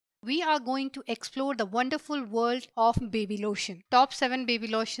we are going to explore the wonderful world of baby lotion. Top 7 baby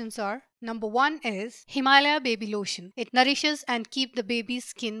lotions are: number 1 is Himalaya Baby Lotion. It nourishes and keeps the baby's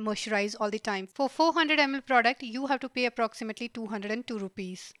skin moisturized all the time. For 400 ml product, you have to pay approximately 202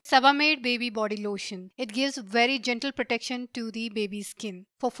 rupees. Sebamed Baby Body Lotion. It gives very gentle protection to the baby's skin.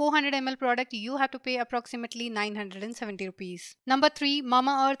 For 400 ml product, you have to pay approximately 970 rupees. Number 3,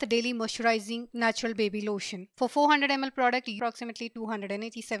 Mamaearth Daily Moisturizing Natural Baby Lotion. For 400 ml product, approximately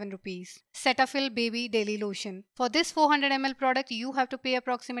 287 rupees. Cetaphil Baby Daily Lotion. For this 400 ml product, you have to pay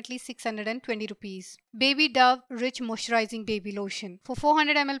approximately 620 rupees. Baby Dove Rich Moisturizing Baby Lotion. For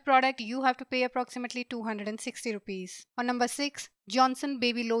 400 ml product, you have to pay approximately 260 rupees. On number 6, Johnson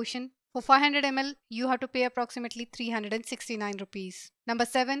Baby Lotion. For 500 ml, you have to pay approximately 369 rupees. Number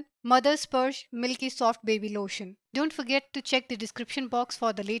 7, Mother's Purge Milky Soft Baby Lotion. Don't forget to check the description box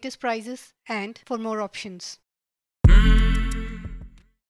for the latest prices and for more options.